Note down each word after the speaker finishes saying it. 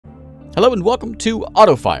Hello and welcome to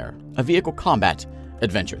Autofire, a vehicle combat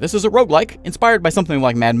adventure. This is a roguelike inspired by something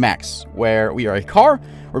like Mad Max, where we are a car,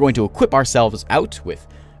 we're going to equip ourselves out with,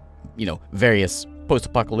 various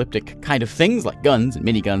post-apocalyptic kind of things like guns and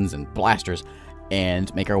miniguns and blasters,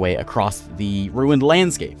 and make our way across the ruined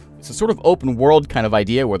landscape. It's a sort of open world kind of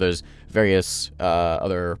idea where there's various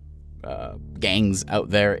other gangs out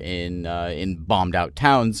there in bombed out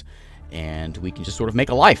towns, and we can just sort of make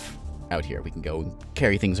a life out here. We can go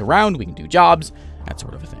carry things around, we can do jobs, that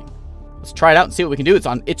sort of a thing. Let's try it out and see what we can do. It's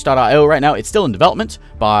on itch.io right now. It's still in development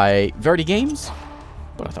by Verdi Games,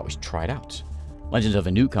 but I thought we should try it out. Legend of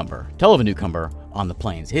a Newcomer. Tale of a Newcomer on the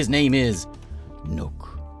plains. His name is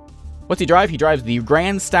Nook. What's he drive? He drives the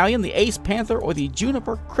Grand Stallion, the Ace Panther, or the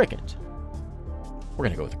Juniper Cricket. We're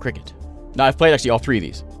going to go with the Cricket. Now, I've played actually all three of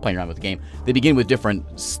these, playing around with the game. They begin with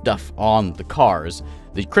different stuff on the cars.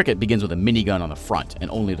 The Cricket begins with a minigun on the front, and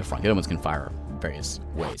only the front. The other ones can fire various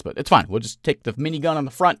ways, but it's fine. We'll just take the minigun on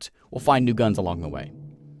the front. We'll find new guns along the way.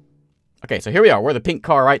 Okay, so here we are. We're the pink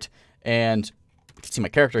car, right? And you can see my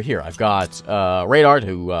character here. I've got Radar,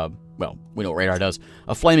 who, well, we know what Radar does.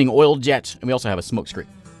 A flaming oil jet, and we also have a smoke screen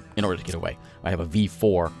in order to get away. I have a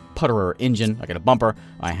V4 putterer engine. I got a bumper.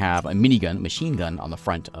 I have a minigun, machine gun on the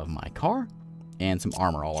front of my car, and some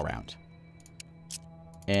armor all around.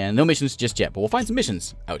 And no missions just yet, but we'll find some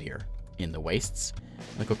missions out here in the wastes.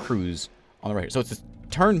 Let's go cruise on the right here. So it's this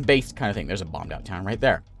turn-based kind of thing. There's a bombed out town right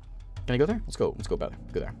there. Can I go there? Let's go about there.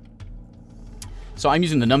 Go there. So I'm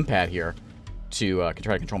using the numpad here to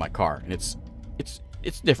try to control my car, and it's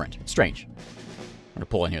different. It's strange. I'm gonna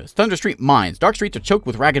pull in here. This Thunder Street Mines. Dark streets are choked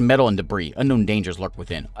with ragged metal and debris. Unknown dangers lurk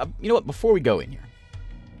within. You know what? Before we go in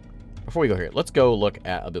here, let's go look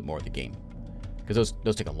at a bit more of the game, because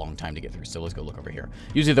those take a long time to get through. So let's go look over here.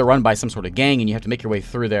 Usually they're run by some sort of gang, and you have to make your way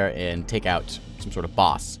through there and take out some sort of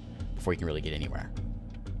boss before you can really get anywhere.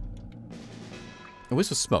 A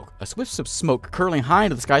wisp of smoke. A wisp of smoke curling high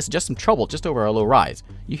into the sky suggests some trouble just over a low rise.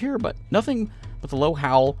 You hear but nothing but the low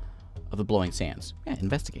howl of the blowing sands. Yeah,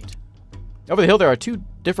 investigate. Over the hill, there are two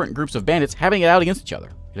different groups of bandits having it out against each other.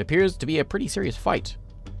 It appears to be a pretty serious fight.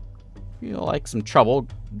 Feel like some trouble,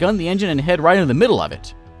 gun the engine and head right into the middle of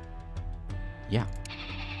it. Yeah.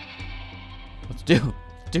 Let's do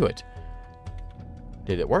it.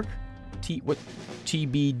 Did it work?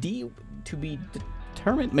 TBD? To be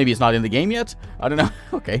determined? Maybe it's not in the game yet? I don't know.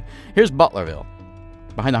 Okay. Here's Butlerville.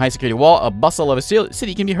 Behind the high security wall, a bustle of a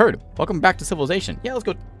city can be heard. Welcome back to civilization. Yeah, let's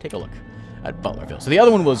go take a look at Butlerville. So the other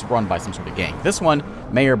one was run by some sort of gang. This one,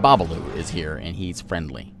 Mayor Babalu is here, and he's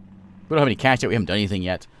friendly. We don't have any cash yet. We haven't done anything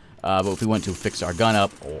yet. But if we want to fix our gun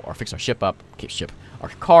up, or fix our ship up, our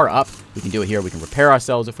car up, we can do it here. We can repair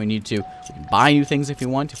ourselves if we need to. We can buy new things if we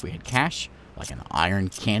want, if we had cash, like an iron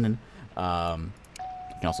cannon. We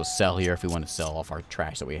can also sell here if we want to sell off our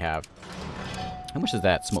trash that we have. How much does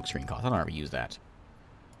that smoke screen cost? I don't ever use that.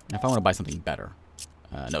 And if I want to buy something better.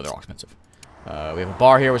 No, they're all expensive. We have a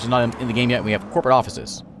bar here, which is not in the game yet. We have corporate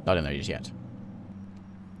offices. Not in there just yet.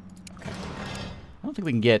 Okay. I don't think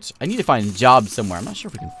we can get... I need to find jobs somewhere. I'm not sure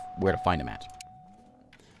if we can where to find them at.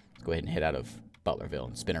 Let's go ahead and head out of Butlerville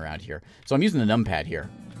and spin around here. So I'm using the numpad here,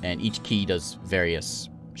 and each key does various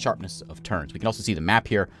sharpness of turns. We can also see the map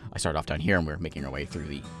here. I started off down here, and we're making our way through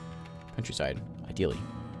the countryside, ideally.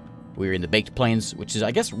 We're in the Baked Plains, which is,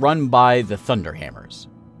 I guess, run by the Thunderhammers,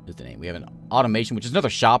 is the name. We have an automation, which is another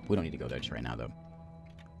shop. We don't need to go there just right now, though.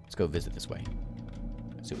 Let's go visit this way.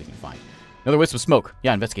 Let's see what we can find. Another wisp of smoke.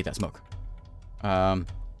 Yeah, investigate that smoke. I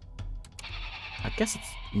guess it's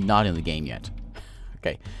not in the game yet.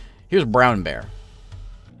 Okay. Here's Brown Bear,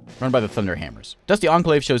 run by the Thunderhammers. Dusty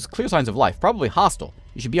Enclave shows clear signs of life, probably hostile.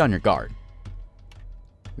 You should be on your guard.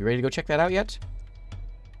 We ready to go check that out yet?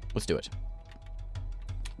 Let's do it.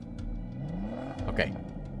 Okay.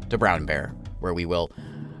 To Brown Bear, where we will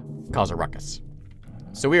cause a ruckus.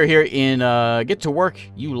 So we are here in Get to Work,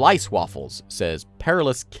 You Lice Waffles, says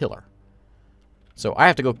Perilous Killer. So I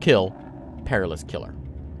have to go kill Perilous Killer.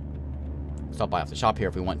 Stop by off the shop here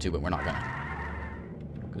if we want to, but we're not gonna.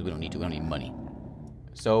 Because we don't need to. We don't need money.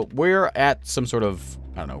 So we're at some sort of,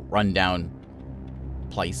 I don't know, rundown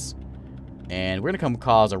place. And we're going to come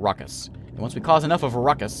cause a ruckus. And once we cause enough of a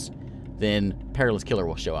ruckus, then Perilous Killer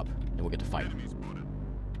will show up. And we'll get to fight him.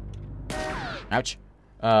 Ouch.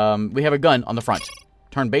 We have a gun on the front.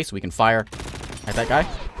 Turn base, we can fire at that guy.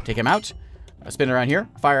 Take him out. Spin around here.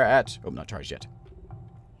 Fire at... Oh, not charged yet.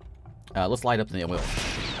 Let's light up the wheel.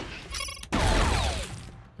 There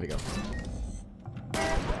we go.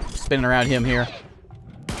 Spinning around him here.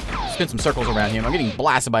 Spin some circles around him. I'm getting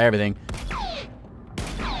blasted by everything.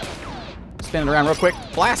 Spinning around real quick.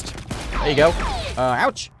 Blast. There you go.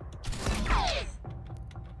 Ouch.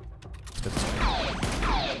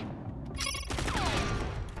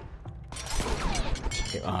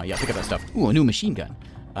 Okay, yeah, pick up that stuff. Ooh, a new machine gun.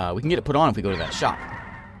 We can get it put on if we go to that shop.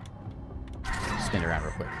 Spin it around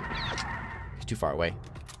real quick. It's too far away.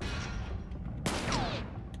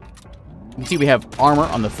 You can see we have armor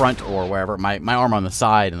on the front or wherever. My armor on the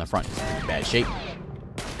side and the front is in bad shape.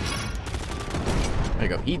 There you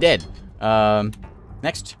go. He dead.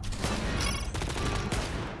 Next.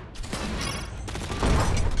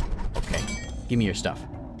 Okay. Give me your stuff.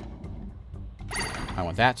 I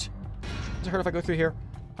want that. Does it hurt if I go through here?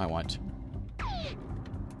 I want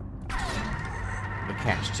the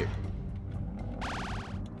cash, too.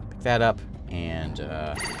 Pick that up, and,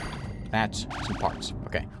 that, some parts.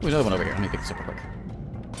 Okay. There's another one over here. Let me pick this up real quick.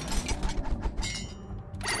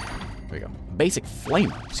 There we go. Basic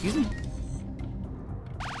flamer. Excuse me?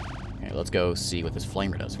 Okay, let's go see what this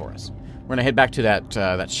flamer does for us. We're gonna head back to that,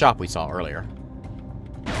 that shop we saw earlier.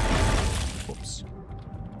 Whoops.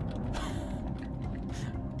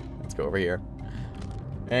 Let's go over here.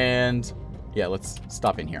 And, yeah, let's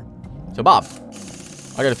stop in here. So, Bob,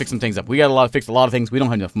 I gotta fix some things up. We gotta fix a lot of things. We don't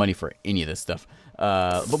have enough money for any of this stuff.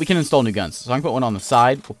 But we can install new guns. So I'm gonna put one on the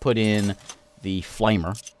side. We'll put in the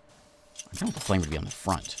flamer. I kind of want the flamer to be on the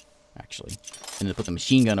front, actually. And then put the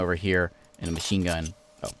machine gun over here, and the machine gun...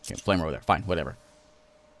 Oh, okay, flamer over there. Fine, whatever.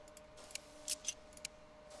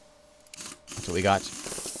 That's what we got.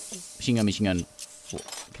 Machine gun, machine gun.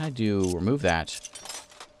 Can I do... Remove that.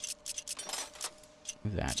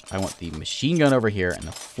 Remove that. I want the machine gun over here and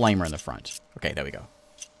the flamer in the front. Okay, there we go.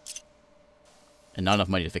 And not enough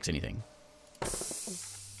money to fix anything.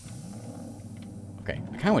 Okay,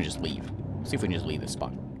 I kind of want to just leave. See if we can just leave this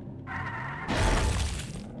spot.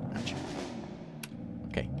 Ouch.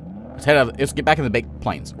 Okay, let's head out. Let's get back in the big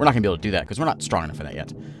plains. We're not gonna be able to do that because we're not strong enough for that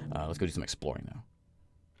yet. Let's go do some exploring though.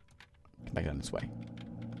 Come back down this way.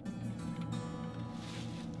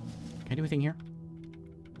 Can I do anything here?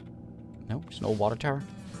 No, just an old water tower.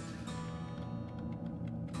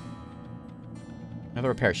 Another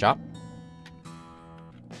repair shop.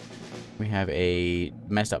 We have a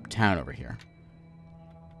messed up town over here.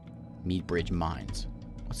 Meadbridge Mines.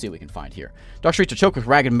 Let's see what we can find here. Dark streets are choked with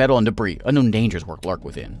ragged metal and debris. Unknown dangers lurk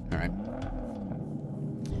within. Alright.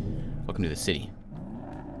 Welcome to the city.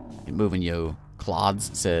 Get moving, yo.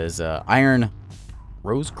 Clods says, Iron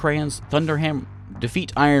Rosecrans Thunderham.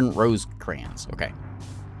 Defeat Iron Rosecrans. Okay.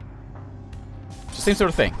 It's the same sort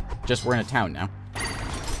of thing. Just we're in a town now.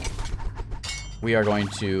 We are going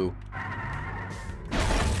to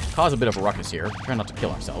cause a bit of a ruckus here. Try not to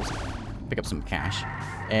kill ourselves. Pick up some cash.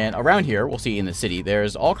 And around here, we'll see in the city,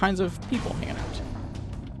 there's all kinds of people hanging out.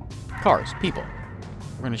 Cars, people.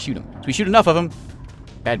 We're going to shoot them. So we shoot enough of them,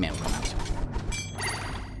 bad man will come out.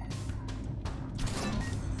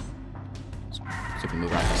 See if we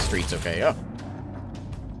move around the streets, okay. Oh.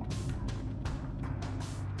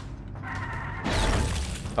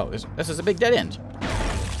 Oh, this is a big dead end.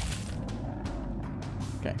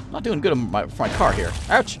 Okay, not doing good for my car here.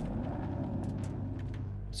 Ouch!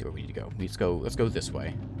 Let's see where we need to go. Let's go this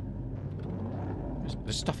way.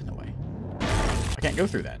 There's stuff in the way. I can't go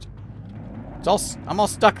through that. I'm all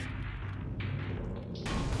stuck.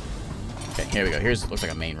 Okay, here we go. Looks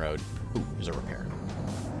like a main road. Ooh, here's a repair.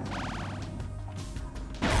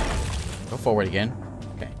 Go forward again.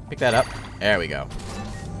 Okay, pick that up. There we go.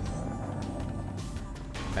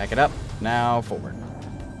 Back it up. Now forward.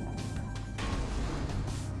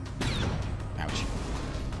 Ouch.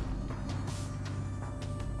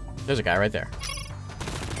 There's a guy right there.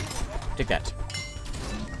 Take that.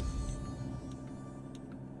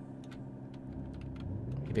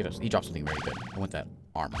 He dropped something very good. I want that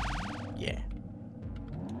armor. Yeah.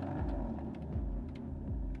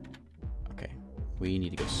 Okay. We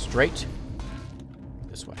need to go straight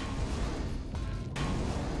this way.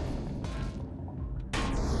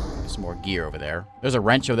 Some more gear over there. There's a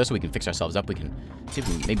wrench over there so we can fix ourselves up. We can see if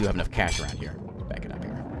we maybe have enough cash around here. Let's back it up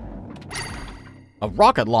here. A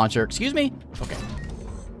rocket launcher? Excuse me? Okay.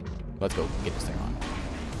 Let's go get this thing on.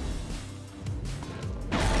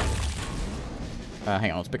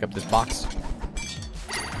 Hang on, let's pick up this box.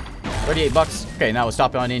 38 bucks. Okay, now we'll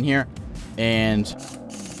stop on in here and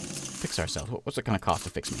fix ourselves. What's it gonna cost to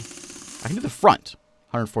fix me? I can do the front.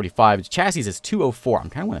 145. The chassis is 204. I'm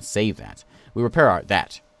kind of want to save that. We repair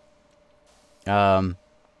that. But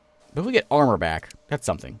if we get armor back, that's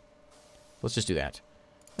something. Let's just do that.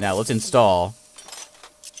 Now let's install.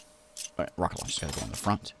 All right, rocket launcher's gotta go on the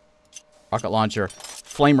front. Rocket launcher,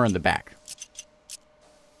 flamer in the back.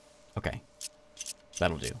 Okay,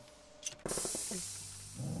 that'll do.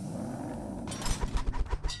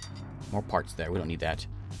 More parts there. We don't need that.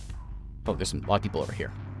 Oh, there's a lot of people over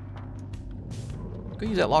here. Let's go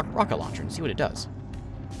use that rocket launcher and see what it does.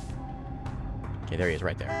 Okay, there he is,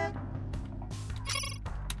 right there.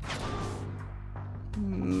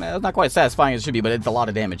 That's not quite as satisfying as it should be, but it's a lot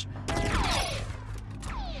of damage. Okay,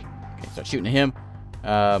 start shooting at him.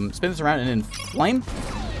 Spin this around and then flame.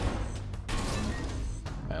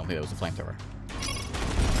 I don't think that was a flamethrower.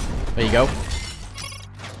 There you go.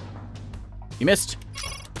 You missed.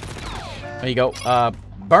 There you go.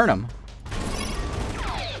 Burn him.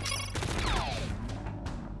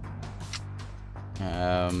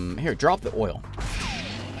 Here, drop the oil.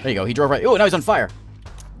 There you go. He drove right. Oh, now he's on fire.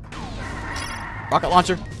 Rocket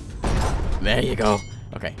launcher. There you go.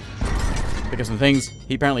 Okay. Pick up some things.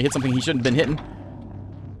 He apparently hit something he shouldn't have been hitting.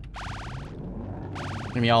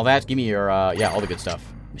 Give me all that. Give me your, yeah, all the good stuff.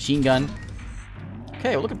 Machine gun.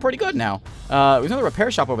 Okay, we're looking pretty good now. There's another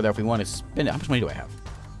repair shop over there if we want to spend it. How much money do I have?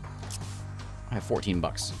 I have 14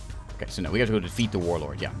 bucks. Okay, so no, we have to go defeat the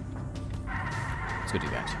warlord. Yeah. Let's go do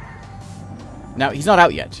that. Now, he's not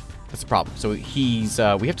out yet. That's the problem. So he's,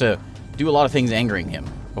 we have to do a lot of things angering him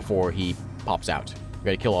before he pops out. We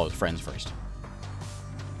gotta kill all his friends first.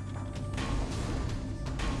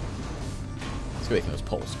 Let's go away from those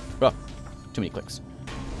poles. Oh, too many clicks.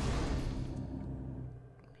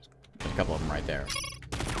 There's a couple of them right there.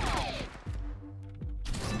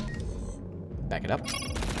 Back it up.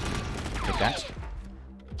 Take that.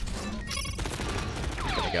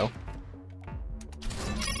 There we go.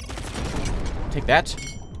 Take that.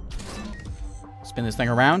 Spin this thing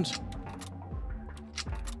around.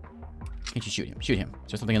 Can't you shoot him? Shoot him.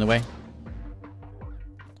 Is there something in the way?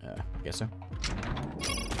 I guess so.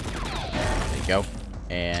 There you go.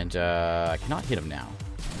 And, I cannot hit him now.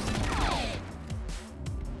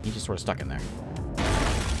 He's just sort of stuck in there.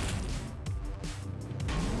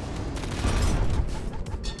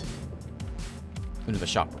 Into the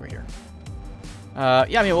shop over here.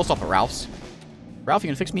 Yeah, I mean, we'll stop at Ralph's. Ralph, you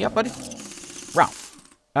gonna fix me up, buddy? Ralph.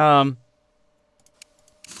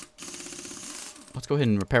 Let's go ahead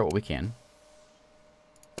and repair what we can.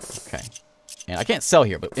 Okay. And I can't sell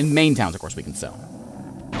here, but in main towns, of course, we can sell.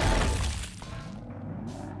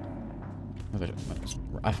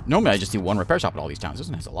 Normally, I just see one repair shop at all these towns. This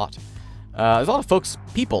one has a lot. There's a lot of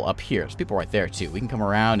people up here. There's people right there, too. We can come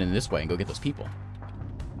around in this way and go get those people.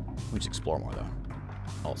 We'll just explore more, though.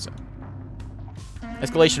 Also.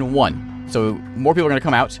 Escalation 1. So, more people are going to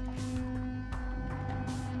come out.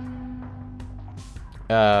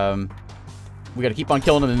 We got to keep on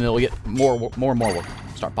killing them, and then they'll get more and more will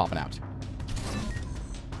start popping out.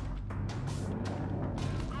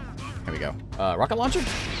 There we go. Rocket launcher?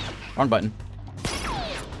 Wrong button.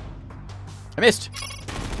 I missed.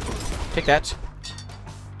 Take that.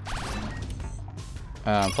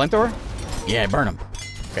 Flamethrower? Yeah, burn them.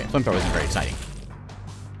 Okay, flamethrower isn't very exciting.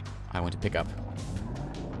 I want to pick up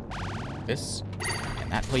this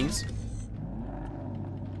and that, please.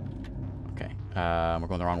 Okay, we're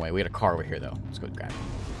going the wrong way. We had a car over here, though. Let's go grab it.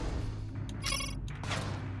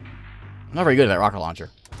 I'm not very good at that rocket launcher.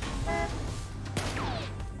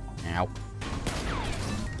 Ow.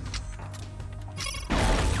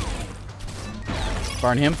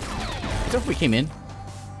 Burn him. Is that if we came in?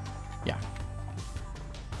 Yeah.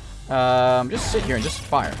 Just sit here and just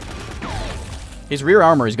fire. His rear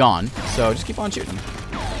armor is gone, so just keep on shooting.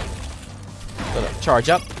 Charge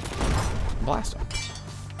up. Blast him.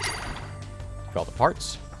 For all the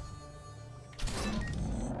parts.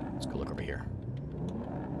 Let's go look over here.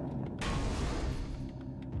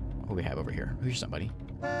 What do we have over here? Here's somebody.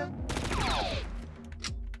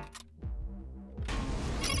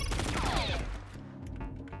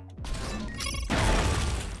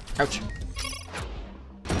 Ouch.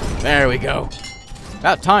 There we go.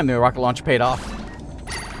 About time the rocket launcher paid off.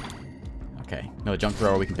 Okay, another junk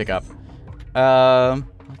thrower we can pick up.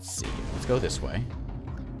 Let's see. Let's go this way.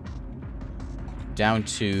 Down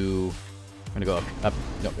to... I'm gonna go up.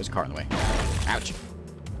 No, there's a car in the way. Ouch.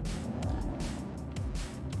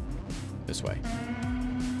 This way.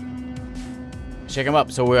 Shake him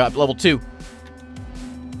up, so we're up level 2.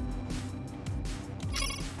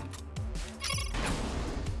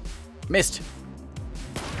 Missed.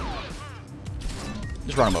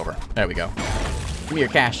 Just run him over. There we go. Give me your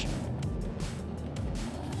cash.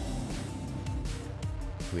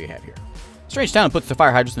 What do we have here? Strange town puts the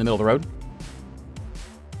fire hydrants in the middle of the road.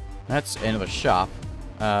 That's the end of a shop.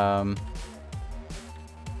 We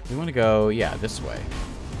want to go, yeah, this way.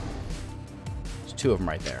 There's 2 of them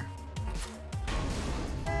right there.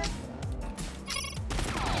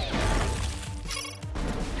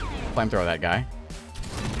 Flamethrower that guy.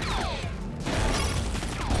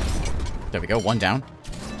 There we go, 1 down.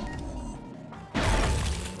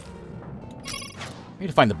 We need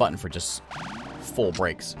to find the button for just full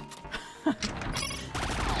brakes.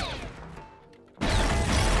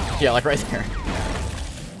 Yeah, like right there.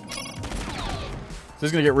 So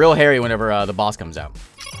it's gonna get real hairy whenever the boss comes out.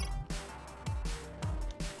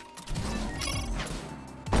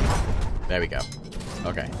 There we go.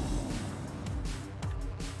 Okay.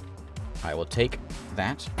 I will take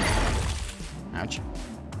that. Ouch.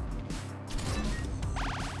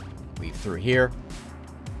 Weave through here.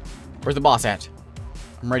 Where's the boss at?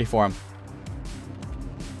 I'm ready for him.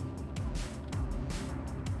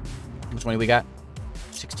 How much money we got?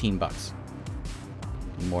 16 bucks.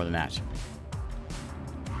 More than that.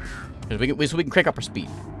 So we can crank up our speed.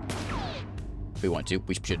 If we want to.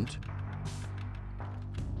 We shouldn't.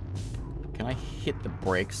 Can I hit the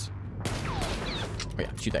brakes? Oh yeah,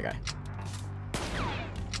 shoot that guy.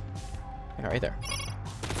 That guy right there.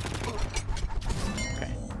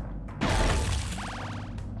 Okay.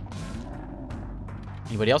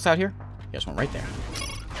 Anybody else out here? Yeah, there's one right there.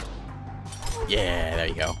 Yeah, there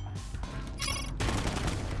you go.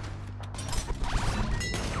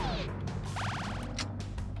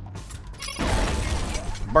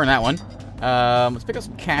 Burn that one. Let's pick up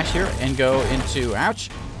some cash here and go into... Ouch!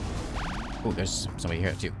 Oh, there's somebody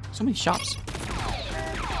here too. So many shops.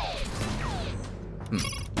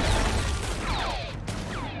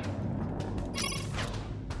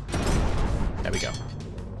 There we go.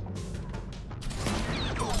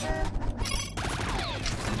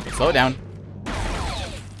 Okay, slow it down.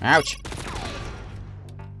 Ouch!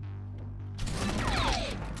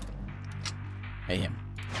 Hey, him.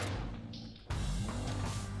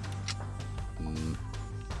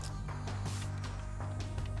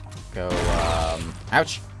 Go,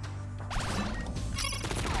 ouch.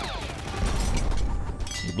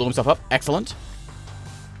 He blew himself up. Excellent.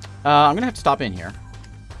 I'm gonna have to stop in here.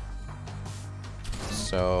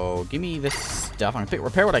 So, give me this stuff. I'm gonna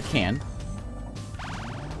repair what I can.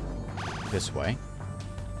 This way.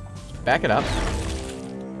 Back it up.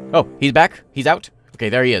 Oh, he's back? He's out? Okay,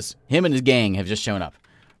 there he is. Him and his gang have just shown up.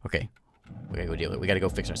 Okay. We gotta go deal with it. We gotta go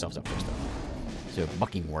fix ourselves up first, though. So,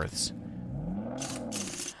 Buckingworths.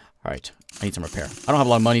 Alright, I need some repair. I don't have a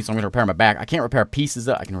lot of money, so I'm going to repair my back. I can't repair pieces.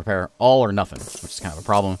 I can repair all or nothing, which is kind of a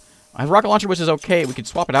problem. I have a rocket launcher, which is okay. We could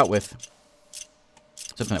swap it out with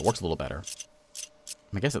something that works a little better.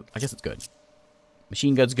 I guess it's good.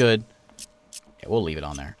 Machine gun's good. Yeah, we'll leave it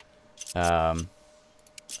on there.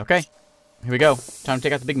 Okay, here we go. Time to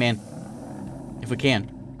take out the big man. If we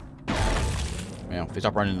can. You know, if we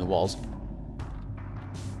stop running into the walls.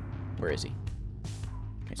 Where is he?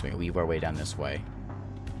 Okay, so we can weave our way down this way.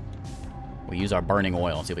 We'll use our burning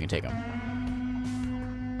oil and see if we can take him.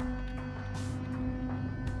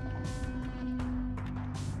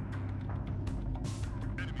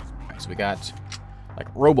 Right, so we got like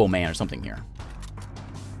Robo-Man or something here.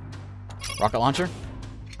 Rocket launcher.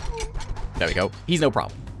 There we go. He's no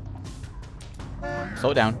problem.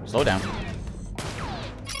 Slow it down. Slow it down.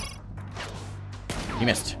 You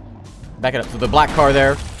missed. Back it up. So the black car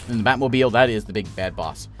there and the Batmobile, that is the big bad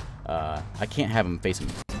boss. I can't have him facing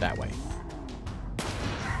that way.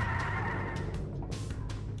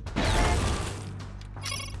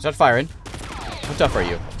 Start firing. How tough are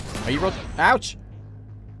you? Are you real? Ouch!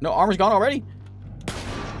 No, armor's gone already?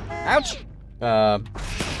 Ouch!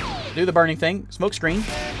 Do the burning thing. Smoke screen.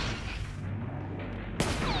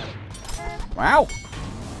 Wow!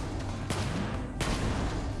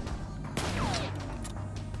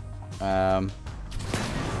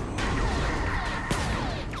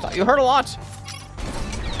 Thought you hurt a lot.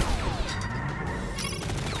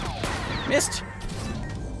 Missed.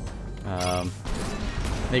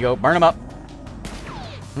 There you go. Burn him up.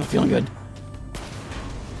 I'm not feeling good.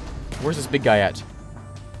 Where's this big guy at?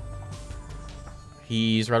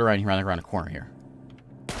 He's right around here, around the corner here.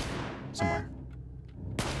 Somewhere.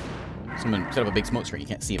 Someone set up a big smoke screen. You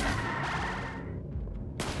can't see him now.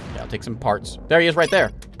 Yeah, I'll take some parts. There he is right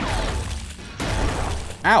there.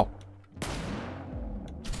 Ow.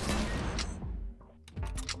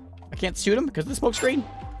 I can't shoot him because of the smoke screen.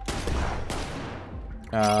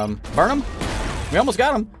 Burn him. We almost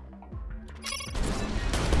got him.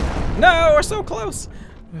 No, we're so close.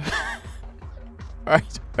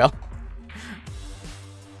 Alright, well.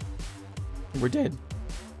 We're dead.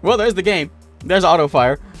 Well, there's the game. There's auto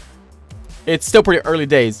fire. It's still pretty early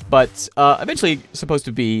days, but eventually supposed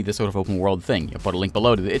to be this sort of open world thing. I'll put a link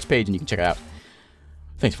below to the itch page and you can check it out.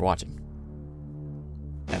 Thanks for watching.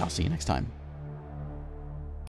 And I'll see you next time.